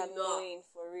 It's annoying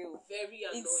for real. Very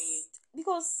annoying.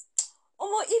 Because,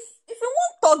 if you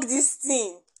won't talk this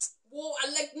thing, well,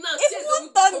 I like now. If you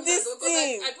won't talk this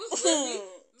thing, I just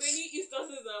many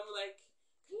instances. I'm like,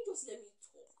 can you just let me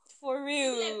talk? For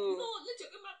real. Like, no, let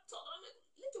your grandma talk. I'm like,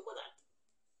 let your mother.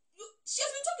 She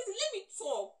has been talking. Let me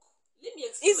talk. Let me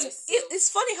explain myself.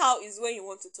 It's funny how it's when you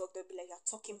want to talk, they'll be like, you're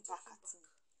talking back at me.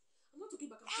 I'm not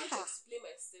talking back. I'm trying to explain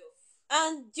myself.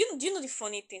 And do you know the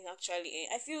funny thing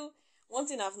actually? I feel one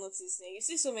thing I've noticed, you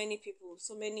see so many people,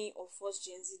 so many of us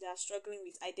Gen Z that are struggling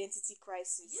with identity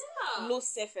crisis, low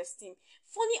self-esteem.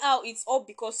 Funny how it's all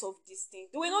because of this thing.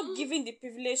 They were not given the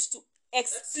privilege to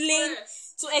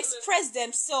express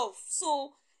themselves.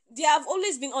 So they have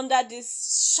always been under this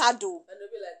shadow. And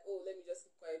they'll be like, let me just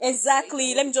keep quiet.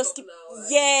 Exactly. Let me just keep.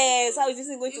 Yes. How is this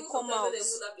going to come out? They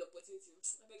won't have the opportunity.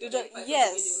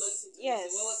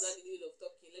 Yes. What was that the deal of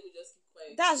talking? Let me just keep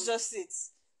quiet. That's just it.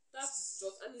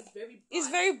 And it's very bad.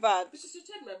 It's very bad. Because your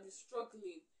child might be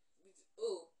struggling with,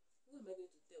 who am I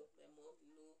going to tell? My mom?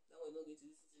 No, that one not going to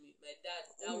listen to me. My dad,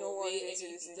 that one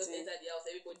just enter the house,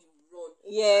 everybody will run.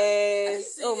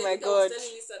 Yes. Oh my God. I was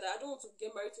telling Leesah that I don't want to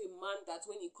get married to a man that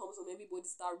when he comes home, everybody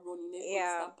start running, everybody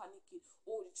start panicking.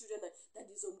 Oh, the children,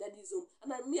 daddy's home.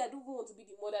 And I don't even want to be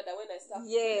the mother that when I start,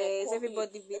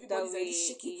 everybody be that way.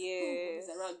 Shaking.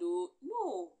 Yes. Around though.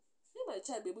 No. Let my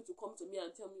child be able to come to me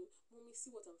and tell me, Mommy,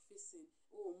 see what I'm facing.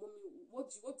 Oh, Mommy,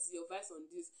 what's your advice on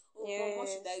this? Oh, Mom,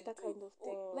 what should I do? Kind of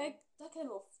thing. Like that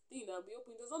kind of thing. I'll be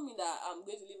open. It does not mean that I'm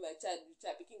going to leave my child. The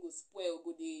child picking go spoil,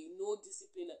 go they no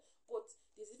discipline. But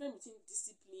there's a difference between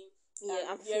discipline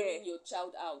and hearing your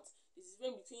child out. There's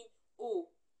a difference between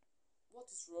what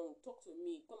is wrong? Talk to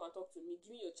me. Come and talk to me.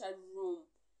 Give me your child room.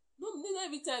 No, not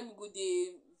every time you go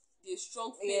they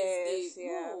strong face.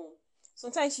 No.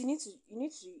 Sometimes you need to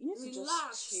relax.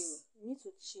 Just chill. You need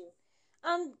to chill.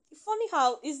 And funny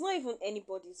how it's not even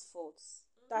anybody's fault.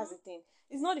 That's the thing.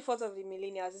 It's not the fault of the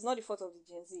millennials. It's not the fault of the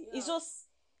Gen Z. It's just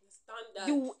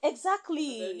standard.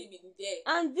 Exactly.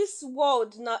 And this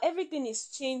world now, everything is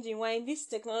changing. We're in this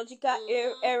technological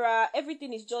era.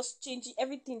 Everything is just changing.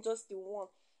 Everything just the one.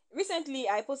 Recently,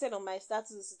 I posted on my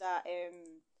status that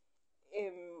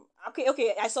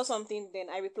okay, I saw something. Then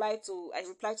I replied to a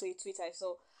tweet I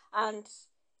saw, and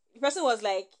the person was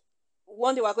like,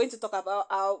 one day we're going to talk about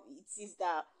how it is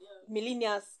that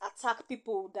millennials attack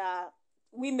people that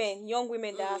young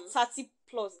women that are 30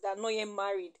 plus that are not yet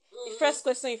married. The first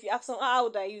question, if you ask them, how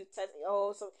old are you?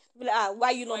 Or so, like, why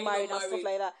are you not married and stuff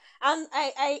like that. And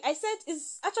I said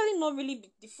it's actually not really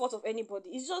the fault of anybody.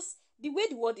 It's just the way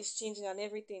the world is changing and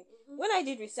everything. When I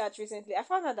did research recently, I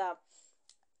found out that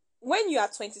when you are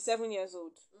 27 years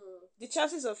old, the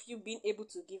chances of you being able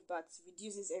to give birth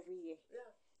reduces every year.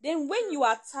 Then when you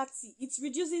are 30, it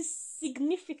reduces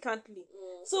significantly.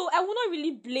 So I will not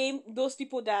really blame those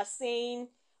people that are saying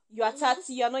you are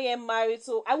 30, you are not yet married.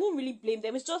 So I won't really blame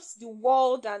them. It's just the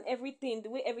world and everything, the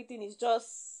way everything is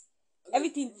just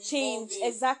everything changed.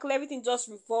 Exactly, everything just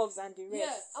revolves and the rest.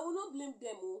 Yeah, I will not blame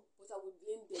them, but I will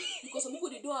blame them because some people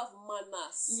they don't have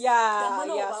manners.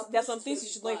 Yeah, there's some things you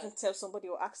should not even tell somebody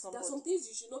or ask somebody. There's some things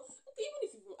you should not. Okay, even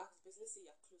if you don't ask the person, let's say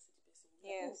you're close to the person.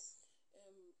 Yes.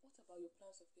 What about your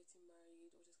plans of getting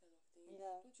married or this kind of thing?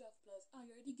 Yeah. Don't you have plans?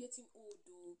 You're already getting old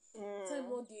though. Time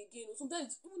not day again.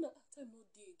 Sometimes even time not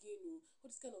day again. All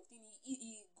this kind of thing.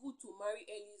 It's good to marry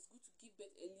early. It's good to give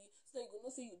birth early. So that you go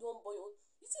not say you don't born your own.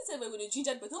 You see, say when the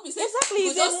ginger, but don't be saying exactly.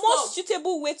 It's the most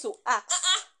suitable way to act.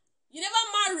 You never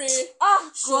marry. God,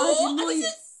 you know it.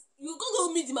 You gonna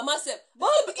go meet the mama self.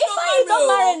 But if I don't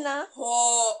marry now.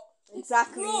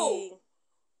 Exactly. Bro.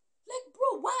 Like,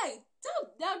 bro, why?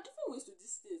 There are different ways to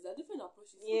these things. There are different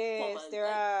approaches. Yes, there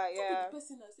are. Yeah. Talk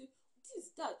to the person and say, this,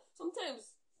 that.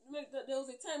 Sometimes, there was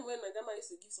a time when my grandma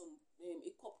used to give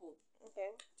a couple.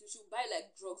 Okay. She would buy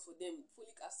like drugs for them,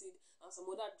 folic acid and some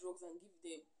other drugs and give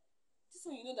them. This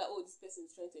one, you know that this person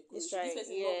is trying to encourage. This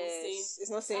person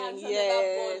is not saying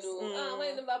yes.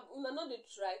 Why never not they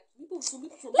try. People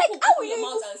like how will you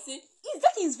mouth and say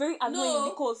that is very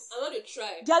annoying because I'm not they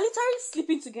try. They are literally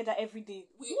sleeping together every day.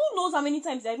 Who knows how many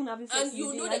times they're even having sex? And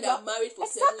you know that they're married for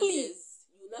 7 years.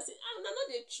 You not say, I'm not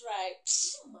they try.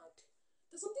 You're mad.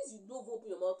 There's some things you don't open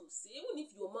your mouth to say, even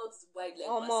if your mouth is wide like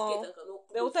basket and cannot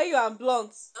close. They will tell you I'm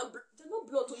blunt. They're not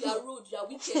blunt, so you're rude, you're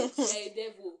wicked, you're a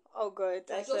devil. Oh God,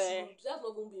 that's just rude. That's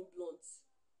not even being blunt.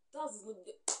 That is not.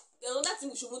 Another thing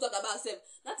we should talk about ourselves.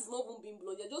 That is not even being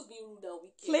blunt. You're just being rude and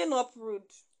wicked. Plain up rude.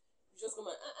 You just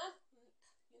come and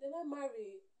you never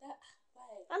marry. Why?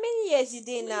 How many years you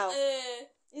did now?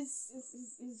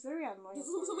 It's very annoying. There's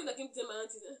somebody that came to tell my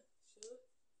auntie, sure.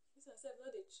 This herself,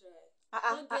 not they try.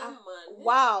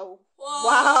 Wow.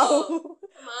 Wow.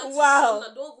 Wow.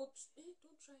 Don't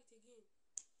try it again.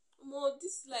 More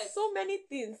this life. So many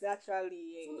things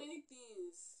actually. So many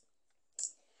things.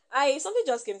 Something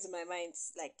just came to my mind.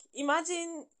 Like,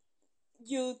 imagine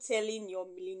you telling your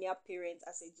millennial parents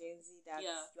as a Gen Z that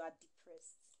you are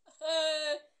depressed.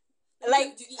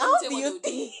 How do you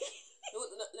think?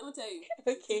 Let me tell you.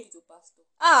 Okay. To pastor.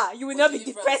 You will not be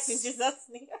depressed in Jesus'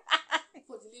 name.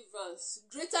 For deliverance,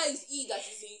 greater is He that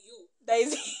is in you. That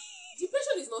is.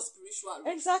 Depression is not spiritual.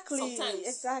 Exactly. Sometimes.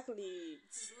 Exactly.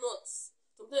 It is not.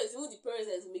 Sometimes even the parents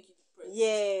that make you depressed.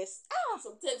 Yes.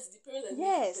 Sometimes the parents that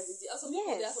make you depressed. There are some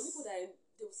people that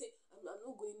they will say, I'm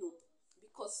not going home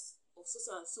because of so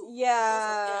and so.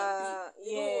 Yeah.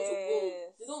 They don't want to go.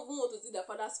 They don't even want to see their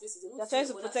father's faces. They're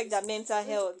trying to protect their mental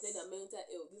health. It's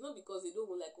not because they don't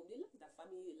like home. They like their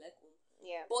family. They like home.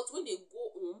 Yeah. But when they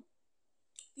go home,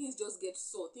 things just get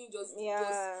sore. Things just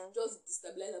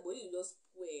destabilize their body. Just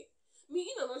spoil. Me,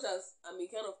 in as much as I'm a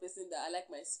kind of person that I like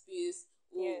my space.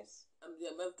 Yes. I'm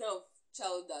the kind of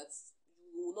child that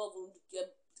you will not even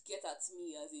get at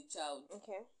me as a child.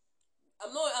 Okay.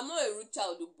 I'm not a rude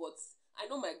child, but I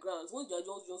know my grounds. Once John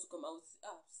Jones come out,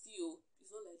 see you.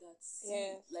 It's not like that.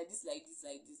 See, like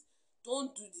this.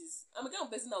 Don't do this. I'm a kind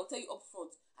of person that will tell you up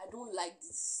front, I don't like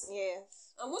this.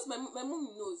 Yes. And once my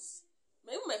mom knows,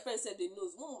 even my friends said they know.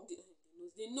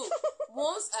 They know.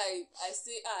 Once I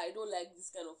say, I don't like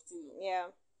this kind of thing. Yeah.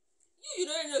 You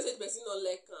don't know say the person don't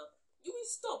like her. You will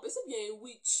stop, except you're a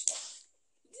witch.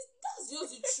 That's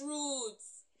just the truth.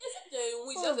 Except you're a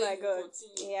witch, that's why you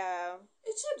continue. Yeah.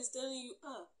 A child is telling you,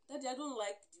 Daddy, I don't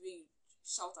like the way you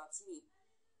shout at me.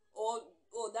 Or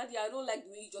Daddy, I don't like the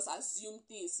way you just assume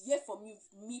things. Hear from me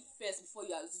first before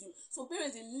you assume. Some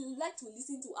parents, they like to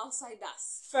listen to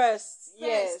outsiders. First.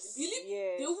 Yes.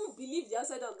 They won't believe the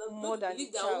outsiders. They don't believe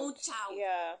their own child.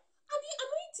 Yeah. And the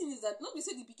annoying thing is that not be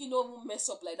say the pikin don't even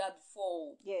mess up like that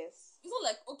before. Yes. It's not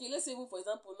like, okay, let's say even for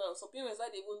example now, some parents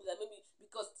why they won't do that maybe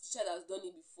because the child has done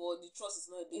it before, the trust is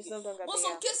not there. But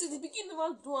some cases the pikin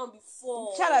never done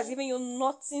before. The child has given you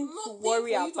nothing to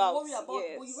worry about. Yes.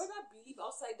 But you rather believe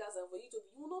outsiders and for you to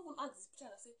you will not even ask the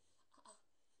child and say,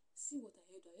 see what I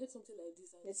heard. I heard something like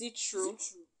this. Is it true?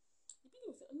 The pikin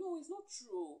will say, no, it's not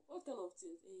true. What kind of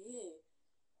thing?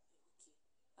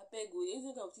 I beg you,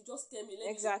 anything kind of thing, just tell me.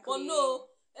 Exactly. But no,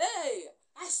 hey,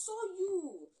 I saw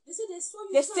you. They say they saw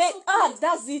you. They said,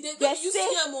 that's it. They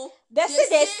say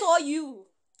they saw you.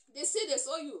 They say they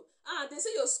saw you. They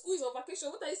say your school is on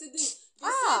vacation. What are you saying? They say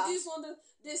this one.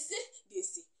 They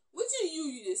say. What do you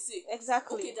they say?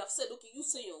 Exactly. Okay, they've said, okay, you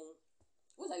say your own.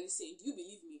 What are you saying? Do you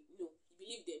believe me? No. You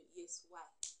believe them? Yes. Why?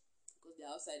 Because they're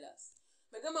outsiders.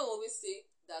 My grandma will always say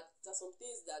that there are some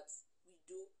things that we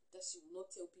do that she will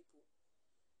not tell people.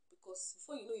 Because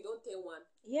before you know, you don't tell one.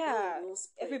 Yeah.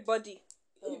 Everybody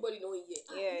don't hear.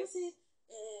 Yes. You say,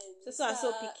 so and so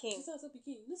picking.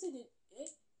 You know, say the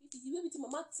way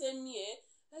mama tell me,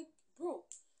 like, bro,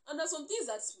 And there's some things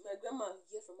that my grandma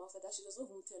hear from outside that she doesn't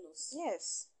even tell us.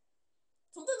 Yes.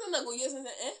 Sometimes when I go hear something,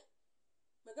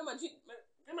 my grandma,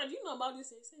 do you know about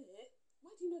this? I say,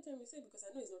 why do you not tell me? Say, because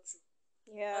I know it's not true.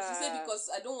 Yeah. And she said,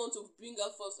 because I don't want to bring her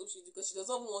false options, because she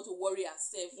doesn't even want to worry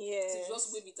herself. Yes. So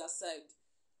just wave it aside.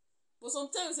 But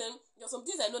sometimes, there are some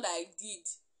things I know that I did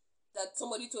that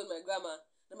somebody told my grandma.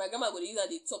 And my grandma would either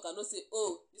they talk and not say,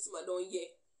 oh, this one I don't hear.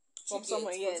 From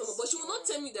someone, yes. But she will not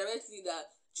tell me directly that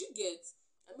she gets.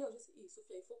 I mean, I'll just say, hey,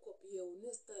 Sophia, you fuck up here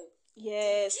next time.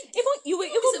 Yes. Even you will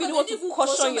even be the one to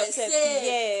caution yourself.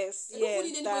 Yes. I don't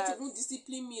need anyone to even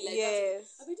discipline me like that.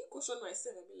 Yes. I already caution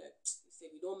myself. I'll be like, you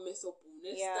said we don't mess up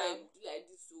next time. Do like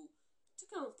this, so that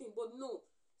kind of thing. But no,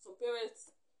 some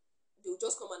parents, they'll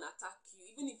just come and attack you.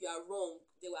 Even if you are wrong,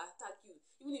 they will attack you.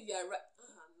 Even if you are right,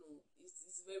 no,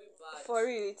 it's very bad. For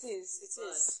real, it is. It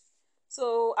is.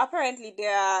 So apparently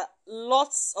there are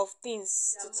lots of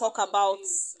things to talk about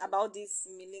this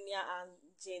millennial and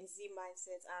Gen Z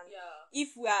mindset, and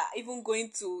if we are even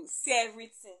going to say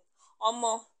everything,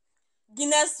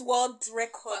 Guinness World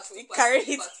Record, we carry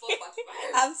it.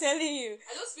 I'm telling you.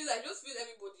 I just feel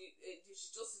everybody they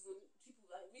should just even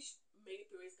people. I wish many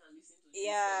parents can listen to this.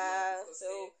 Yeah.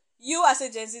 So you as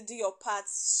a Gen Z, do your part.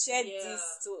 Share this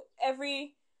to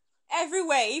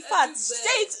everywhere. In fact,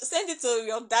 send it to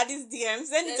your daddy's DM.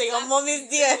 Send it to your mommy's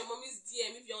DM.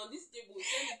 If you're on this table,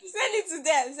 send it to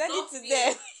them. Send it to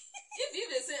them. If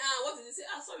they say, what did they say?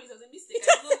 Sorry, it was a mistake.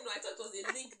 I don't know. I thought it was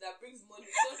a link that brings money.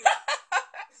 Sorry.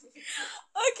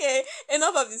 Okay,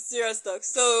 enough of the serious talk.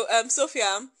 So,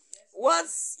 Sophia,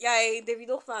 what's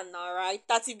Davido fan now, right?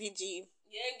 30 BG.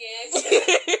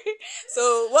 Yeah.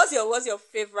 So, what's your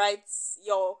favorite?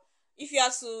 If you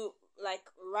have to like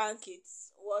rank it,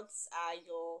 what are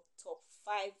your top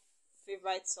 5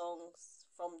 favorite songs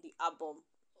from the album?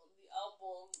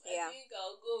 I think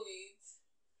I'll go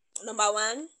with number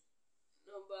 1.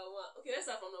 Okay, let's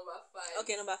start from number 5.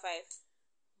 Okay, number 5. Wait,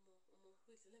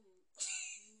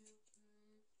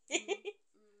 I think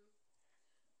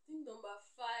number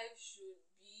 5 should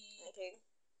be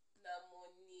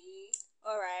Namoni.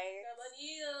 Alright.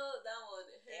 Namoni, that one.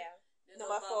 Yeah. Then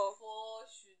number 4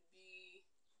 should be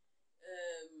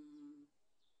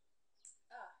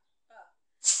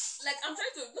like I'm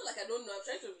trying to not like I don't know, I'm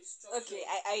trying to restructure. Okay,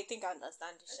 I think I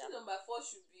understand this. I think number 4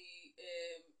 should be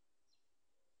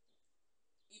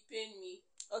It Pain Me.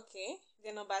 Okay.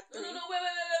 Then number 3. No, wait.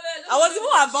 I was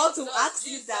even about to ask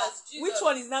you that. Which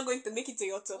one is not going to make it to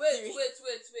your top 3? Wait.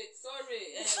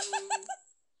 Sorry.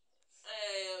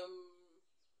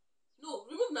 No,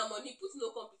 remove Namoni, put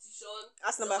No Competition.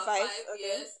 That's number 5.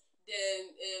 Okay. Yes.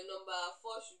 Then number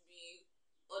 4 should be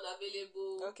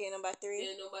Unavailable. Okay, number 3.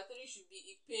 Then number 3 should be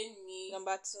It Pain Me.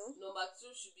 Number 2. Number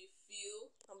 2 should be Feel.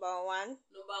 Number 1.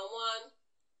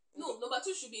 No, number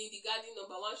 2 should be In the Garden.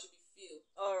 Number 1 should be Feel.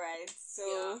 Alright,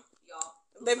 so yeah.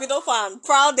 Davido fan.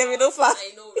 Proud Davido fan.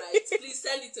 I know, right? Please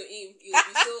send it to him. He'll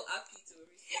be so happy to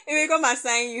receive. He will come and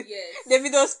sign you. Yes.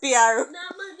 Davido's PR.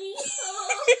 Namoni.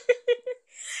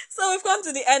 So we've come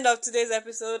to the end of today's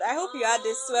episode. I hope you had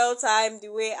a swell time the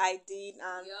way I did.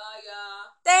 And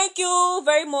thank you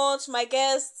very much, my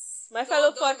guests, my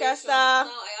fellow podcaster. Now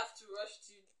I have to rush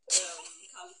to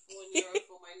California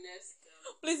for my next.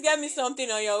 Please get me something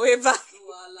on your way back.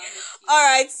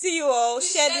 Alright, see you all.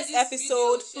 Please share this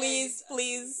episode,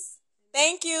 please.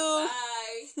 Thank you.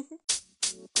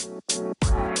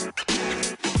 Bye.